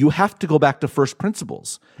 you have to go back to first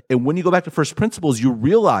principles. And when you go back to first principles, you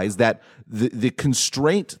realize that the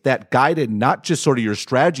constraint that guided not just sort of your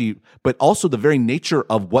strategy, but also the very nature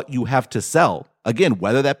of what you have to sell, again,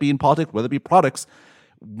 whether that be in politics, whether it be products,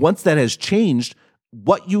 once that has changed,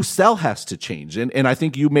 what you sell has to change. And I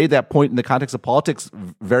think you made that point in the context of politics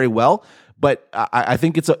very well, but I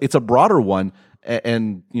think it's a broader one,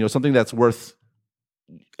 and something that's worth,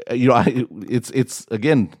 it's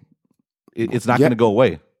again, it's not going to go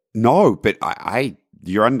away. No, but I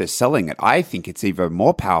you're underselling it. I think it's even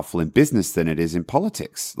more powerful in business than it is in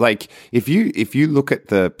politics. Like if you look at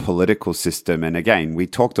the political system, and again, we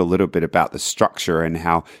talked a little bit about the structure and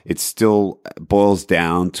how it still boils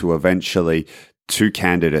down to eventually two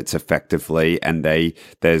candidates effectively, and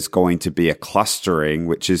there's going to be a clustering,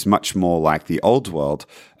 which is much more like the old world.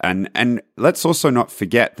 And let's also not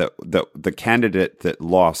forget that the candidate that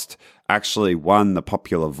lost actually won the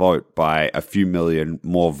popular vote by a few million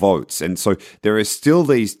more votes. And so there are still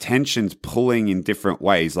these tensions pulling in different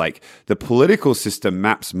ways. Like the political system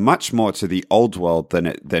maps much more to the old world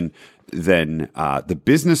than the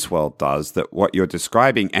business world does, that what you're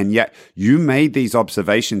describing. And yet you made these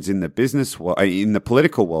observations in the business world, in the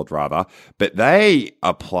political world rather, but they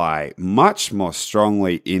apply much more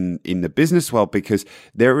strongly in the business world, because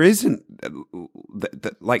there isn't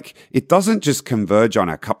like, it doesn't just converge on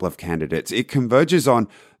a couple of candidates. It converges on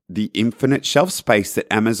the infinite shelf space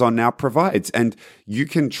that Amazon now provides. And you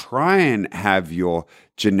can try and have your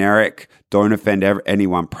generic, don't offend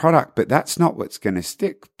anyone product, but that's not what's going to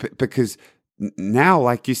stick, because now,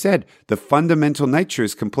 like you said, the fundamental nature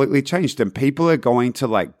is completely changed, and people are going to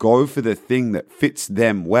like go for the thing that fits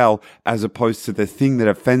them well, as opposed to the thing that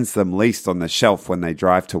offends them least on the shelf when they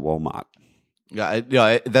drive to Walmart. Yeah,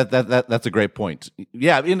 that's a great point.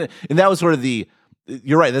 Yeah, and that was sort of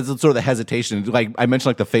you're right. That's sort of the hesitation. Like I mentioned,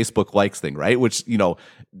 like the Facebook likes thing, right? Which,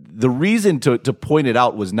 the reason to point it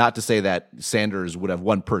out was not to say that Sanders would have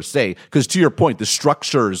won per se, because to your point, the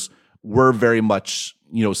structures were very much,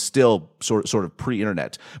 still sort of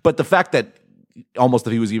pre-internet. But the fact that almost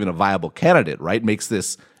if he was even a viable candidate, right, makes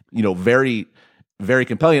this, very, very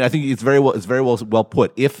compelling. I think it's very well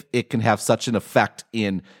put. If it can have such an effect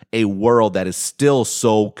in a world that is still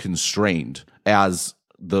so constrained as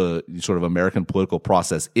the sort of American political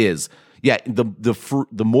process is,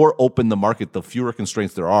 the more open the market, the fewer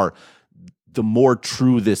constraints there are, the more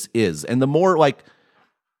true this is, and the more like,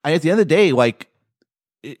 at the end of the day, like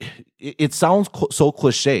it sounds so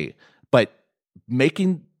cliche, but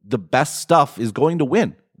making the best stuff is going to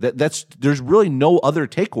win. There's really no other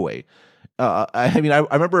takeaway. I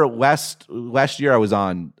remember last year I was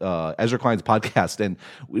on Ezra Klein's podcast, and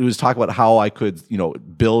we was talking about how I could,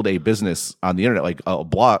 build a business on the internet, like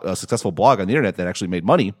a successful blog on the internet that actually made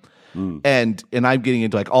money. And I'm getting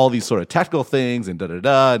into like all these sort of technical things and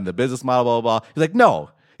and the business model, blah, blah, blah. He's like, no.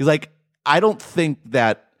 He's like, I don't think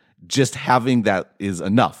that just having that is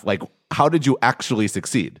enough. Like, how did you actually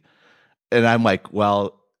succeed? And I'm like,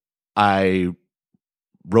 well, I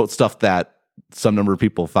wrote stuff that some number of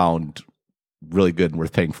people found really good and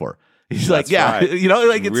worth paying for. He's like, yeah, right.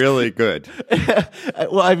 Like it's really good.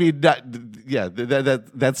 Well, I mean,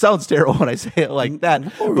 that sounds terrible when I say it like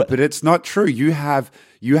that. No, but it's not true. You have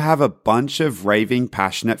a bunch of raving,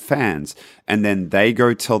 passionate fans, and then they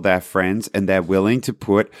go tell their friends, and they're willing to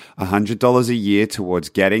put $100 a year towards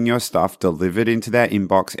getting your stuff delivered into their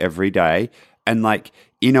inbox every day. And like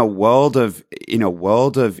in a world of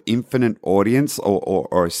infinite audience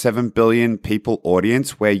or 7 billion people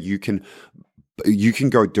audience where you can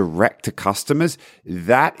go direct to customers,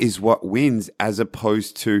 that is what wins, as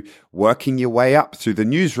opposed to working your way up through the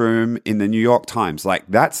newsroom in the New York Times. Like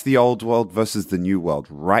that's the old world versus the new world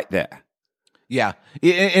right there. Yeah.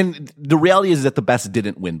 And the reality is that the best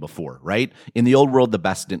didn't win before, right? In the old world, the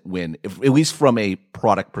best didn't win, at least from a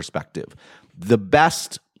product perspective. The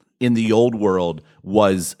best in the old world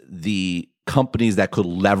was the companies that could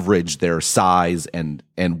leverage their size and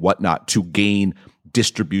whatnot to gain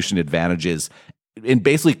distribution advantages and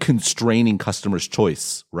basically constraining customers'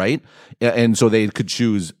 choice, right? And so they could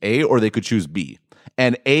choose A or they could choose B.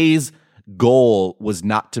 And A's goal was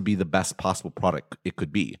not to be the best possible product it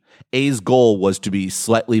could be. A's goal was to be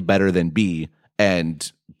slightly better than B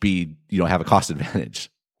and be, have a cost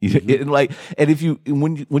advantage. And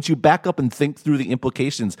once you back up and think through the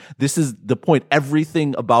implications, this is the point.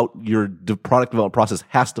 Everything about your product development process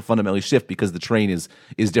has to fundamentally shift because the train is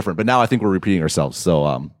different. But now I think we're repeating ourselves.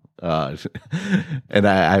 So, and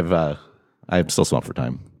I'm still swamped for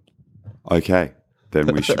time. Okay, then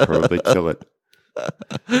we should probably kill it.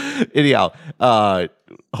 Anyhow,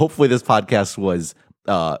 hopefully this podcast was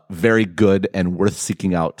very good and worth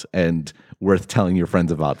seeking out and worth telling your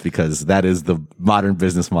friends about, because that is the modern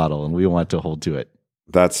business model and we want to hold to it.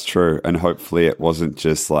 That's true. And hopefully it wasn't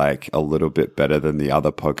just like a little bit better than the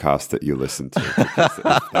other podcast that you listened to. Because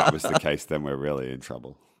if that was the case, then we're really in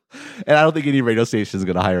trouble. And I don't think any radio station is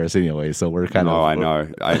going to hire us anyway. So we're kind of... No, I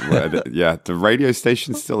know. Yeah, the radio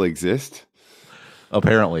stations still exist.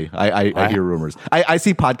 Apparently, I hear rumors. I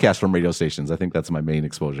see podcasts from radio stations. I think that's my main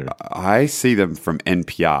exposure. I see them from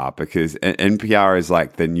NPR because NPR is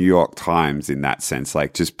like the New York Times in that sense,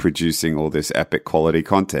 like just producing all this epic quality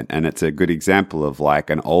content. And it's a good example of like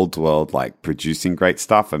an old world, like producing great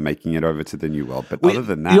stuff and making it over to the new world. But other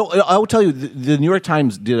than that, I will tell you, the New York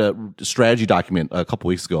Times did a strategy document a couple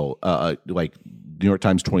weeks ago, like New York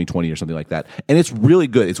Times 2020 or something like that. And it's really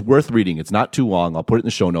good. It's worth reading. It's not too long. I'll put it in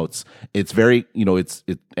the show notes. It's very, it's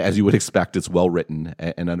as you would expect, it's well written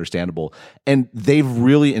and understandable. And they've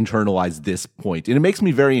really internalized this point. And it makes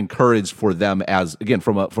me very encouraged for them as, again,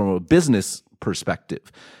 from a business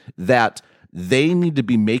perspective, that they need to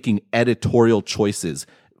be making editorial choices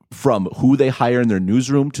from who they hire in their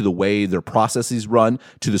newsroom to the way their processes run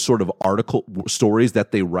to the sort of article stories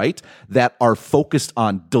that they write that are focused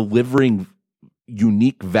on delivering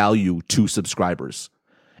unique value to subscribers.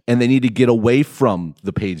 And they need to get away from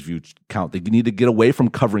the page view count. They need to get away from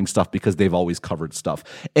covering stuff because they've always covered stuff.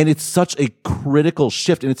 And it's such a critical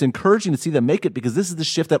shift. And it's encouraging to see them make it because this is the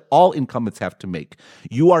shift that all incumbents have to make.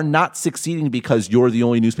 You are not succeeding because you're the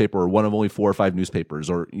only newspaper or one of only 4 or 5 newspapers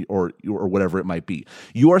or whatever it might be.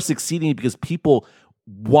 You are succeeding because people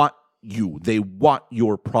want you. They want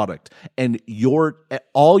your product, and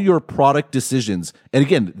all your product decisions. And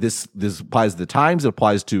again, this applies to the Times. It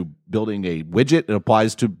applies to building a widget. It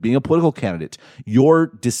applies to being a political candidate. Your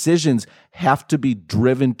decisions have to be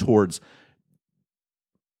driven towards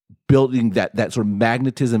building that sort of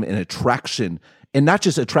magnetism and attraction. And not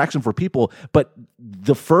just attraction for people, but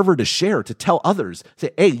the fervor to share, to tell others, say,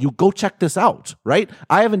 hey, you go check this out, right?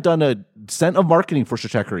 I haven't done a cent of marketing for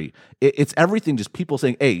Stratechery. It's everything, just people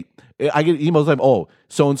saying, hey, I get emails like, oh,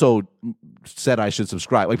 so-and-so said I should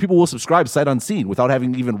subscribe. Like people will subscribe sight unseen without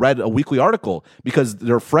having even read a weekly article because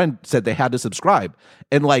their friend said they had to subscribe.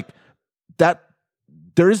 And like that,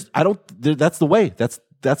 that's the way.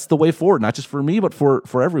 That's the way forward, not just for me, but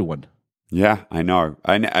for everyone. Yeah, I know.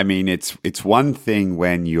 I mean, it's one thing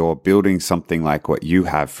when you're building something like what you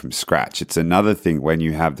have from scratch. It's another thing when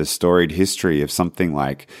you have the storied history of something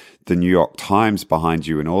like the New York Times behind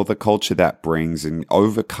you and all the culture that brings and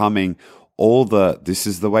overcoming this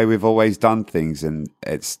is the way we've always done things and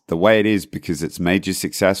it's the way it is because it's made you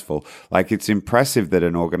successful. Like it's impressive that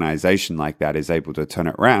an organization like that is able to turn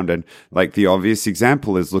it around. And like the obvious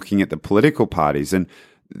example is looking at the political parties, and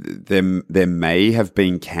there may have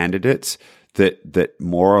been candidates that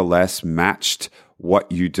more or less matched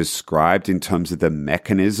what you described in terms of the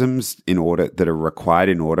mechanisms that are required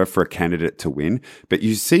in order for a candidate to win. But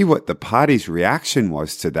you see what the party's reaction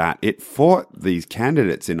was to that. It fought these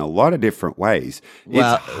candidates in a lot of different ways.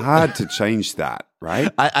 Well, it's hard to change that,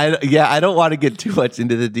 right? I don't want to get too much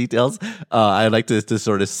into the details. I like to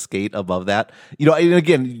sort of skate above that. And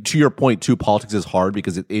again, to your point too, politics is hard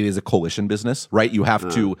because it is a coalition business, right? You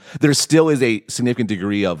have to, there still is a significant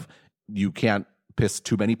degree of, you can't piss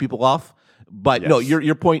too many people off. But yes. No,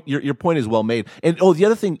 your point is well made. And the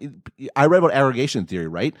other thing, I read about aggregation theory,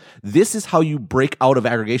 right? This is how you break out of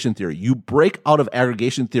aggregation theory. You break out of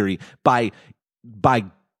aggregation theory by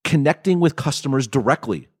connecting with customers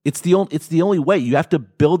directly. It's the only way. You have to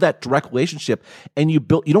build that direct relationship, and you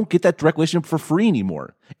don't get that direct relationship for free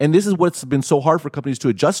anymore. And this is what's been so hard for companies to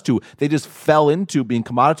adjust to. They just fell into being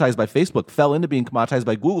commoditized by Facebook, fell into being commoditized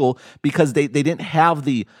by Google because they didn't have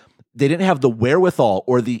the wherewithal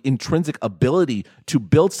or the intrinsic ability to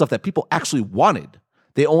build stuff that people actually wanted.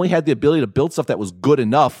 They only had the ability to build stuff that was good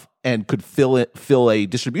enough and could fill a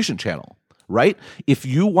distribution channel, right? If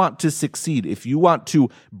you want to succeed, if you want to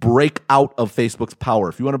break out of Facebook's power,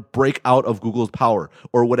 if you want to break out of Google's power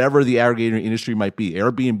or whatever the aggregator industry might be,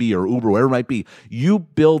 Airbnb or Uber, whatever it might be, you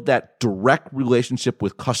build that direct relationship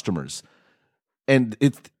with customers. And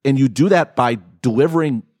you do that by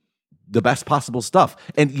delivering the best possible stuff.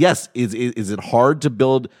 And yes, is it hard to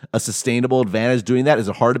build a sustainable advantage doing that? Is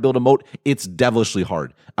it hard to build a moat? It's devilishly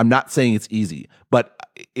hard. I'm not saying it's easy, but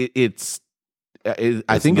I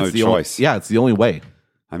think it's the choice. It's the only way.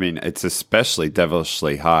 I mean, it's especially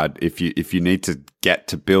devilishly hard if you need to get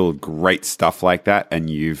to build great stuff like that, and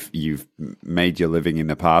you've made your living in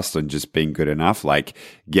the past on just being good enough. Like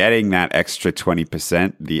getting that extra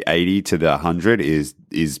 20%, the 80 to the 100 is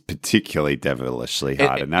particularly devilishly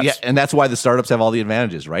hard, and that's why the startups have all the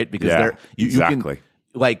advantages, right? Because exactly.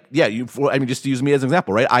 Just to use me as an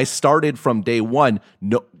example, right? I started from day one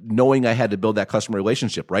knowing I had to build that customer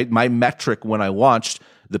relationship, right? My metric when I launched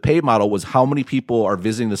the paid model was how many people are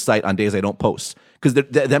visiting the site on days I don't post. Because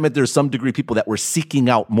that meant there's some degree of people that were seeking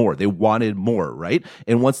out more. They wanted more, right?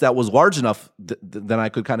 And once that was large enough, then I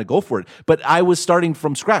could kind of go for it. But I was starting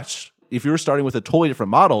from scratch. If you were starting with a totally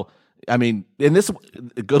different model, I mean,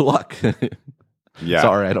 good luck. Yeah,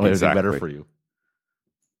 Sorry, I don't have anything exactly. better for you.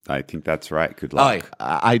 I think that's right. Good luck.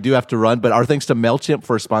 I do have to run, but our thanks to MailChimp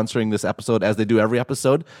for sponsoring this episode, as they do every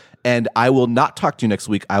episode. And I will not talk to you next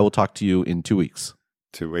week. I will talk to you in 2 weeks.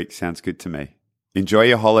 2 weeks sounds good to me. Enjoy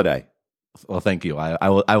your holiday. Well, thank you. I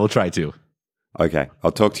will try to. Okay,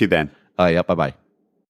 I'll talk to you then. Yeah, bye-bye.